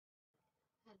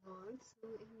on. So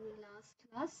in the last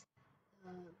class,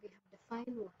 we have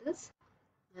defined what is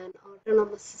an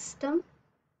autonomous system.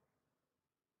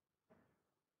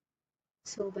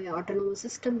 So by autonomous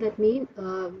system, that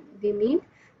we mean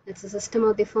it's a system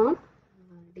of the form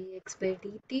dx by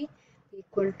dt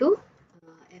equal to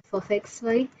f of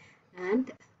xy,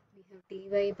 and we have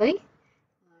dy by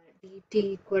dt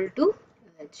equal to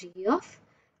g of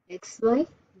xy,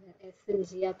 where f and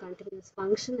g are continuous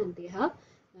function and they have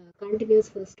continuous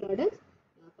first order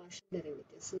partial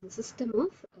derivatives. So the system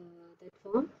of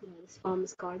this form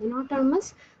is called an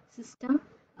autonomous system.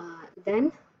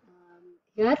 Then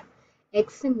here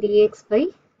x and dx by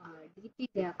dt,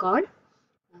 they are called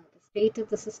the state of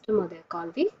the system, or they are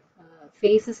called the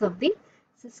phases of the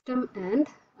system, and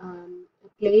a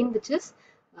plane which is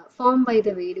formed by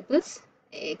the variables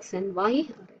x and y,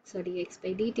 or x or dx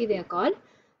by dt, they are called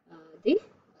the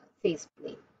phase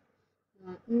plane.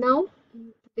 Now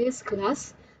in today's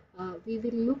class, we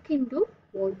will look into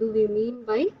what do we mean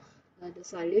by the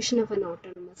solution of an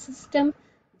autonomous system.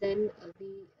 Then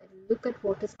we look at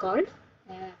what is called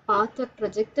path or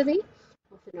trajectory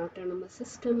of an autonomous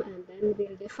system, and then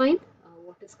we'll define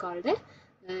what is called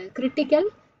a critical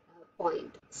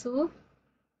point. So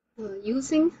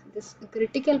using this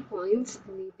critical points,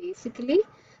 we basically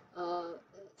uh,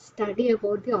 study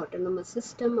about the autonomous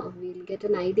system, or we'll get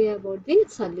an idea about the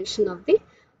solution of the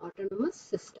autonomous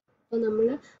system. അപ്പോൾ നമ്മൾ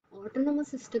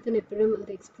autonomous സിസ്റ്റത്തിന് എപ്പോഴും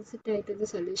ഒരു explicit ആയിട്ടൊരു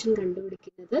solution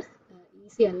കണ്ടുപിടിക്കുന്നത്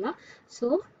easy അല്ല. So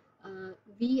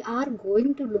we are going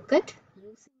to look at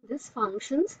using these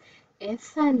functions f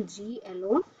and g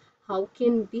alone, how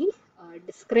can we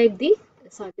describe the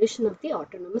solution of the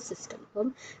autonomous system.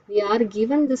 We are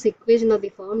given this equation of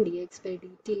the form dx by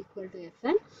dt equal to f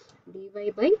and dy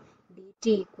by dt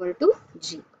equal to g.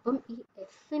 ഈ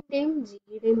എഫിൻ്റെയും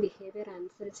ജിയുടെയും behaviour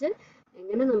അനുസരിച്ച്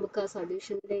എങ്ങനെ നമുക്ക് ആ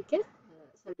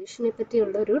സൊല്യൂഷനെ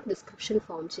പറ്റിയുള്ള ഒരു description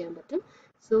form ചെയ്യാൻ പറ്റും.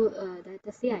 So that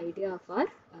is the idea of our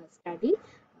study.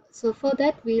 So for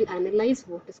that, we'll analyze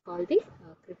what is called the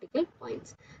critical points.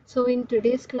 So in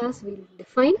today's class, we'll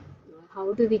define how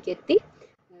do we get the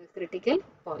critical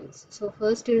points. So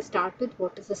first we'll start with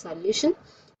what is the solution,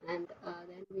 and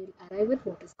then we'll arrive at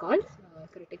what is called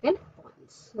critical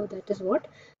points. So that is what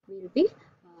we'll be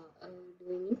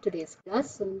doing in today's class.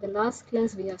 So in the last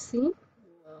class, we have seen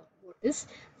what is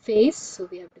phase. So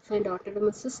we have defined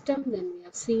autonomous system, then we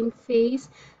have seen phase,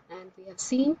 and we have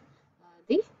seen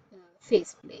the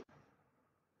phase plane.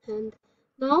 And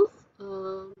now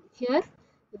here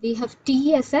we have t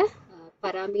as a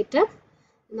parameter.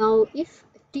 Now if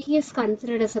t is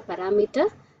considered as a parameter,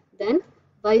 then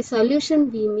by solution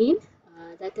we mean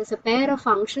that is a pair of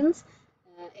functions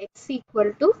x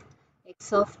equal to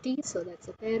x of t. So that's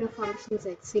a pair of functions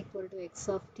x equal to x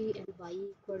of t and y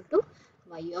equal to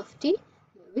y of t,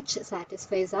 which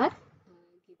satisfies our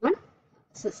given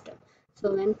system. So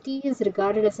when t is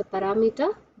regarded as a parameter,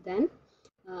 then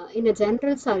in a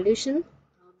general solution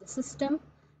of the system,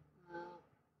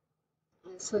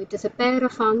 so it is a pair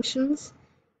of functions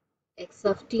x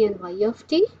of t and y of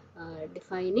t,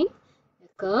 defining a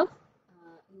curve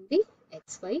in the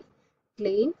xy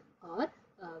plane, or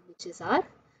which is our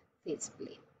phase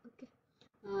plane. Okay.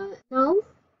 Now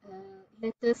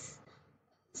let us,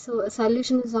 so a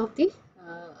solution is of the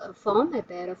form a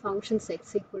pair of functions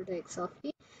x equal to x of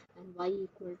t and y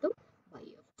equal to y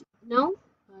of t. Now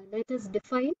let us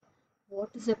define what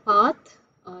is a path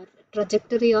or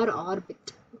trajectory or orbit,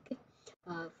 okay,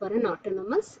 for an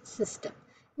autonomous system.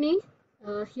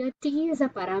 Here t is a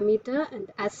parameter, and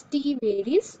as t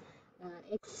varies,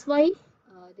 xy,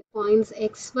 the points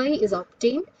xy is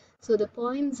obtained. So the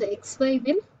points xy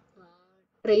will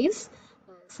trace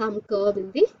some curve in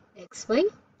the xy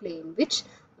plane, which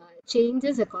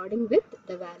changes according with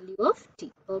the value of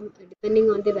t. Depending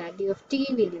on the value of t,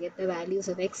 we will get the values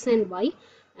of x and y,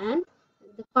 and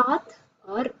the path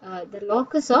or the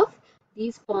locus of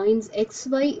these points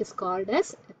xy is called as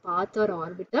a path or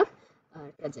orbit or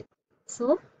trajectory.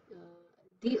 So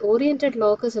the oriented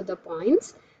locus of the points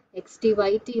xt,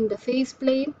 yt in the phase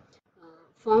plane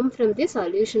formed from the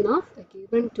solution of a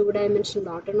given two-dimensional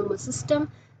autonomous system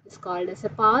is called as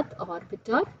a path, orbit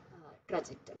or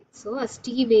trajectory. So as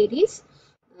t varies,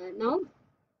 now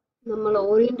normal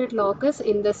oriented locus,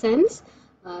 in the sense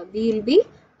we will be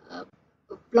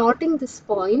plotting these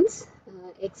points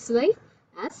xy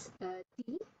as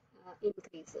t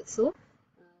increases. So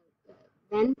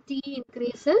when t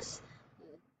increases,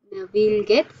 we will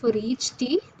get for each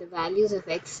t the values of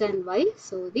x and y.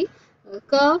 So the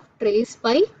curve traced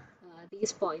by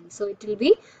these points, so it will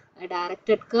be a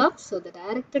directed curve. So the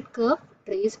directed curve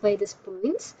traced by these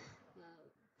points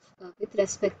with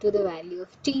respect to the value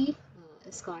of t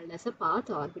is called as a path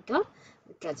orbital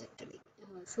trajectory.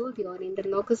 So your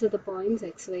interlocus of the points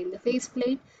x, y in the phase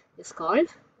plane is called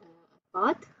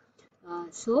path.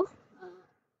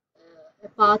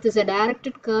 A path is a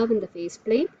directed curve in the phase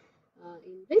plane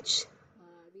in which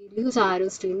we use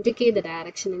arrows to indicate the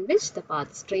direction in which the path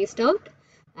is traced out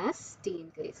as t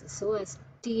increases. So as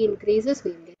t increases,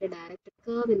 we will get a directed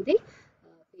curve in the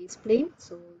phase plane.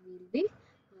 So we will be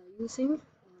using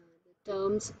the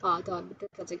terms path orbital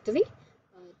trajectory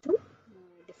to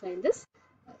define this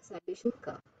solution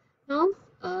curve. Now,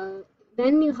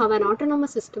 when you have an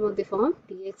autonomous system of the form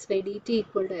dx by dt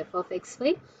equal to f of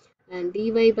xy and dy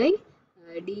by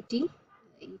dt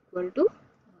equal to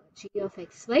g of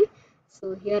xy.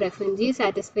 So here f and g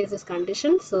satisfies this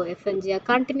condition. So f and g are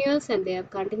continuous and they have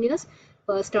continuous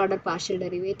first order partial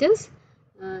derivatives.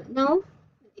 Now,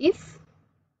 if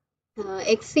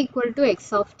x equal to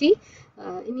x of t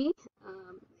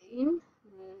in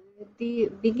the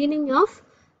beginning of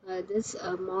this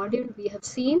module we have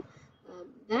seen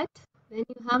that when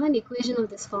you have an equation of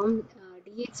this form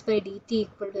dx by dt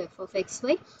equal to f of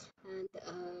xy and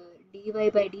dy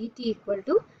by dt equal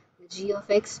to g of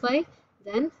xy,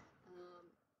 then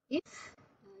if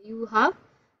you have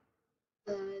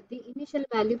the initial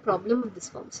value problem of this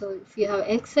form. So if you have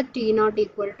x at t naught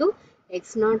equal to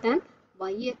x naught and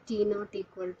y at t naught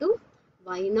equal to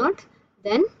y naught,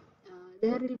 then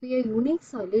there will be a unique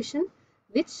solution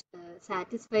which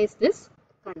satisfies this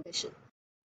condition.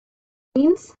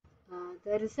 Means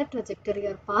there is a trajectory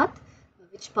or path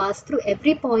which passes through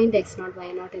every point x naught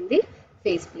y naught in the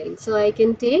phase plane. So I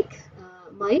can take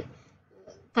my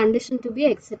condition to be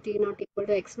x at t naught equal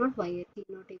to x naught, y at t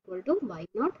naught equal to y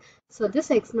naught. So this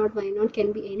x naught, y naught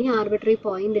can be any arbitrary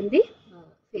point in the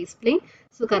phase plane.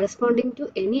 So corresponding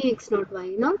to any x naught,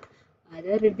 y naught,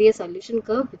 there will be a solution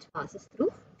curve which passes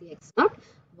through the x naught,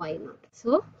 y naught.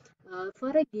 So for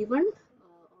a given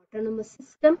autonomous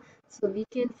system, so we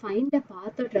can find a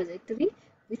path or trajectory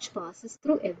which passes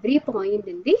through every point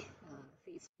in the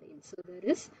phase plane. So there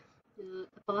is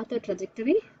a path or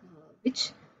trajectory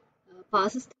which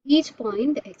passes through each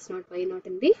point x naught, y naught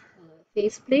in the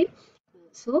phase plane.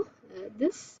 So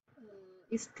this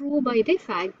is true by the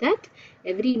fact that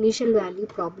every initial value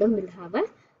problem will have a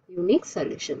unique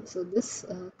solution. So this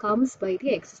comes by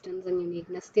the existence and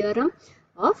uniqueness theorem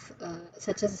of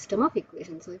such a system of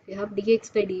equations. So if you have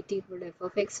dx by dt equal to f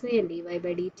of xy and dy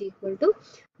by dt equal to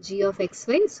g of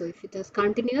xy, so if it is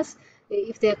continuous,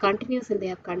 if they are continuous and they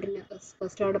have continuous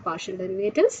first order partial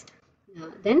derivatives,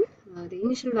 then the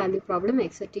initial value problem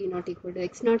x at t naught equal to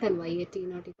x naught and y at t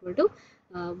naught equal to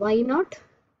y naught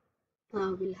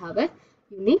will have a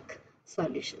unique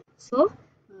solution. So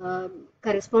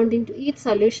corresponding to each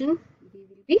solution, we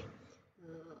will be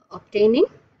obtaining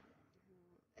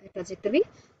a trajectory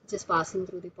which is passing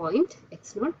through the point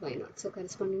x naught, y naught. So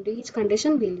corresponding to each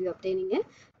condition, we will be obtaining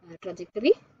a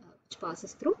trajectory which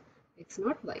passes through x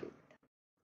naught, y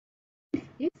naught.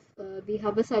 If we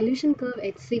have a solution curve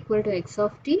x equal to x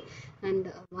of t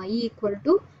and y equal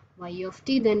to y of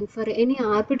t, then for any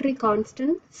arbitrary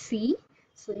constant c,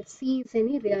 so if c is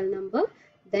any real number,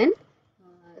 then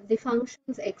the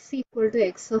functions x equal to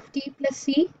x of t plus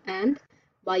c and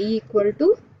y equal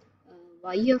to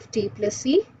y of t plus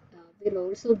c will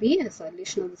also be a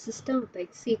solution of the system.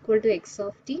 X equal to x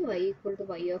of t, y equal to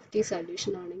y of t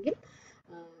solution ആണെങ്കിൽ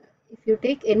if you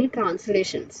take any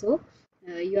translation, so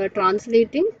you are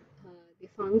translating the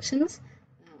functions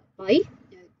by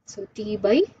so t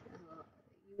by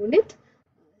unit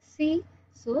c.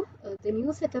 So the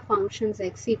new set of functions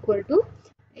x equal to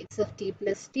x of t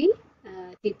plus t,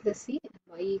 t plus c,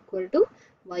 y equal to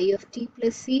y of t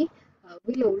plus c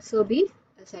will also be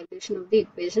a solution of the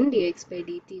equation dx by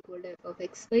dt equal to f of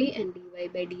xy and dy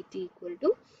by dt equal to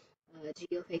g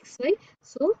of xy.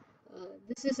 So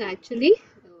this is actually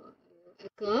a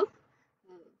curve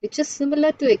which is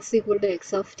similar to x equal to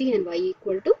x of t and y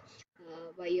equal to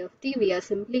y of t. We are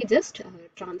simply just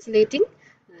translating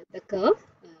the curve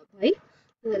by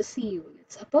c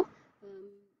units. അപ്പോൾ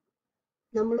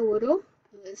നമ്മൾ ഓരോ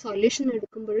solution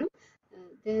എടുക്കുമ്പോഴും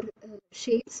their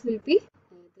shapes will be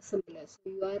similar. So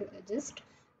you are just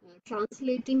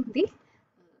translating the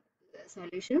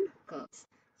solution curves.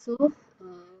 So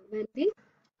when the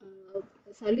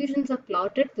solutions are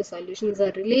plotted, the solutions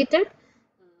are related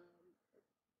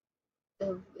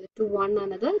to one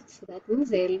another. So that means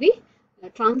there will be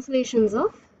translations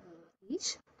of each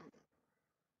other.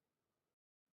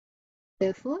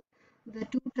 Therefore, the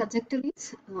two trajectories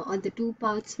or the two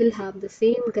paths will have the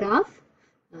same graph,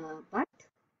 but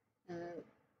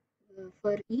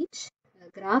for each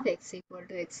graph x equal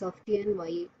to x of t and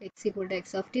y x equal to x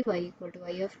of t, y equal to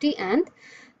y of t, and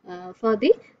for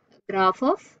the graph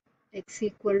of x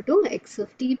equal to x of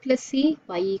t plus c,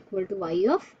 y equal to y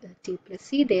of t plus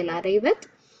c. They will arrive at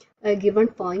a given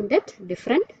point at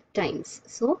different times.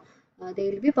 So they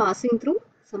will be passing through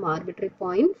some arbitrary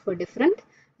point for different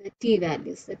t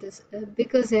values. That is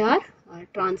because they are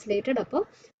translated upon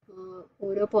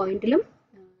ഓരോ പോയിന്റിലും.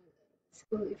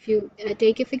 So if you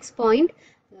take a fixed point,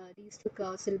 these two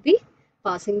curves will be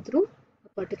passing through a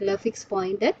particular fixed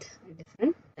point at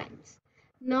different times.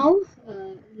 Now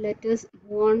let us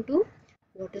move on to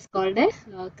what is called a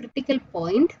critical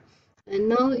point. And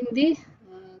now in the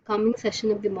coming session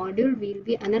of the module, we will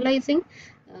be analyzing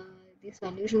the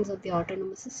solutions of the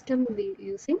autonomous system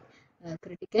using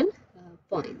critical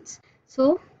points. So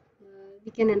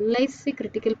we can analyze the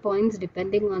critical points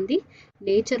depending on the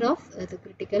nature of the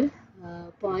critical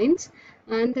points,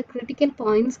 and the critical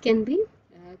points can be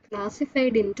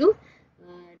classified into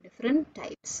different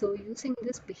types. So using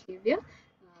this behavior,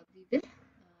 we will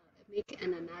make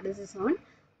an analysis on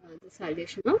the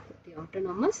solution of the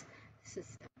autonomous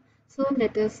system. So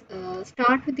let us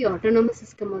start with the autonomous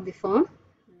system of the form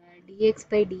dx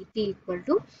by dt equal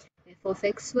to f of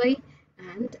xy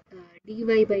and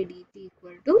dy by dt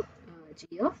equal to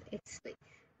g of xy.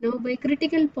 Now by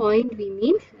critical point we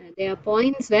mean there are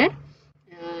points where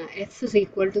x is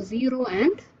equal to 0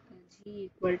 and g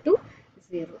equal to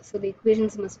 0. So the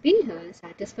equations must be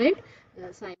satisfied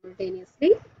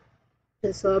simultaneously.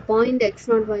 So a point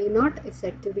x0 y0 is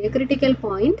said to be a critical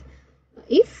point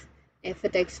if f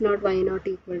at x0 y0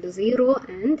 equal to 0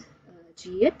 and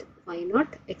g at y0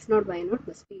 x0 y0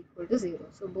 must be equal to 0.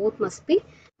 So both must be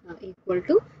equal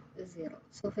to 0.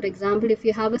 So for example, if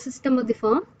you have a system of the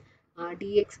form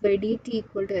dx by dt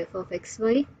equal to f of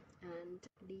xy and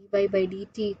dy by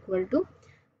dt equal to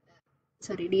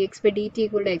dx by dt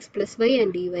equal to x plus y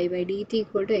and dy by dt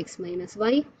equal to x minus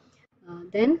y,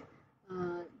 then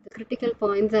the critical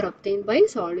points are obtained by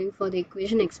solving for the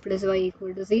equation x plus y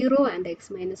equal to 0 and x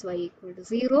minus y equal to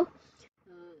 0.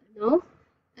 Now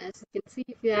as you can see,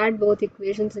 if you add both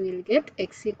equations, we will get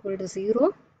x equal to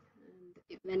 0,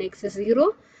 and when x is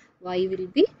 0, y will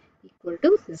be equal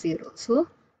to 0. So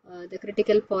the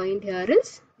critical point here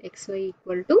is xy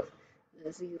equal to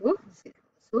 0, 0.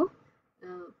 So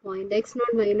point x0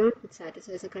 y0 which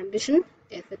satisfies a condition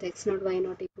f at x0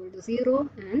 y0 equal to 0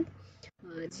 and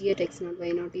g at x0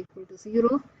 y0 equal to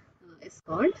 0 is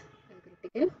called a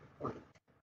critical point.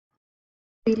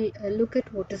 We'll look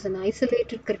at what is an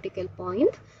isolated critical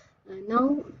point.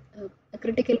 Now a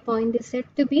critical point is said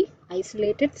to be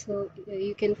isolated, so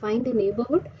you can find a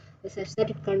neighborhood such that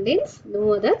it contains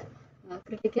no other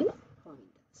critical point.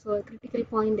 So a critical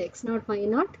point x0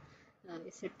 y0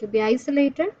 is said to be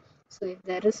isolated. So if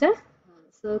there is a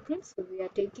circle, so we are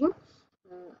taking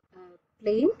a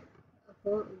plane,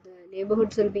 the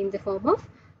neighborhoods will be in the form of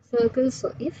circles.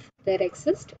 So if there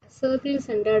exists a circle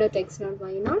centered at x0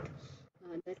 y0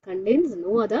 that contains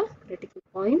no other critical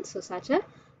point, so such a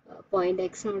point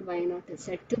x0 y0 is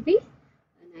said to be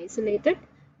an isolated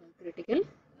critical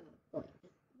point.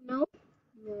 Now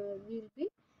we will be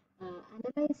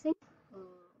analyzing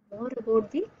more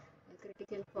about the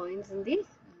critical points in the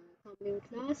coming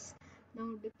class. Now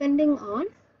depending on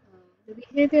the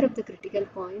behavior of the critical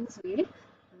points, we will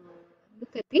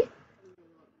look at the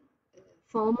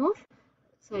form of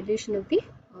solution of the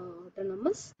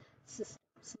autonomous system.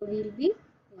 So we will be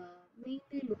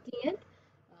mainly looking at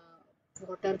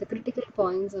what are the critical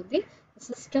points of the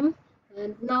system.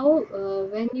 And now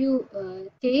when you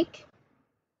take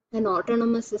an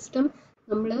autonomous system,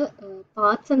 നമ്മൾ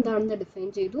paths എന്താണെന്ന്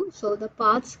define ചെയ്തു. So the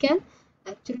paths can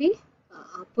actually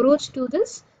approach to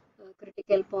this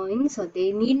critical points, or they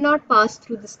need not pass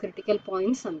through this critical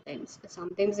points sometimes.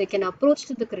 Sometimes they can approach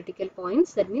to the critical points.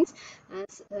 That means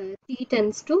as t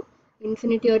tends to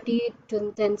infinity or t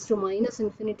tends to minus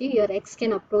infinity, your x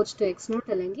can approach to x0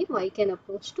 അല്ലെങ്കിൽ y can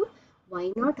approach to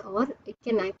y0, or it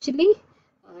can actually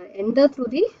enter through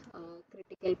the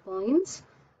critical points,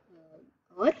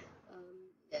 or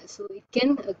so it can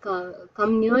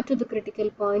come near to the critical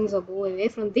points or go away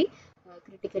from the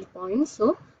critical points. So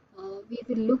we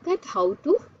will look at how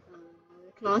to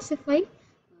classify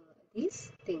these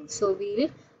things. So we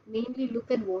will mainly look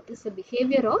at what is the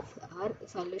behavior of our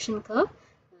solution curve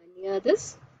near this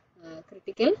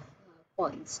critical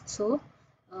points. So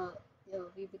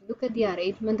we will look at the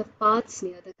arrangement of paths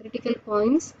near the critical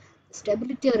points,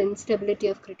 stability or instability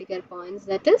of critical points,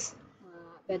 that is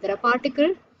whether a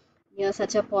particle near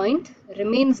such a point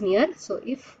remains near. So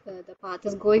if the path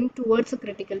is going towards a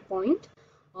critical point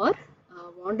or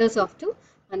wanders off to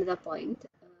another point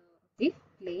of the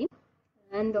plane.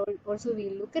 And also we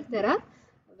look at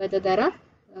whether there are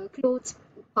closed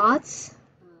paths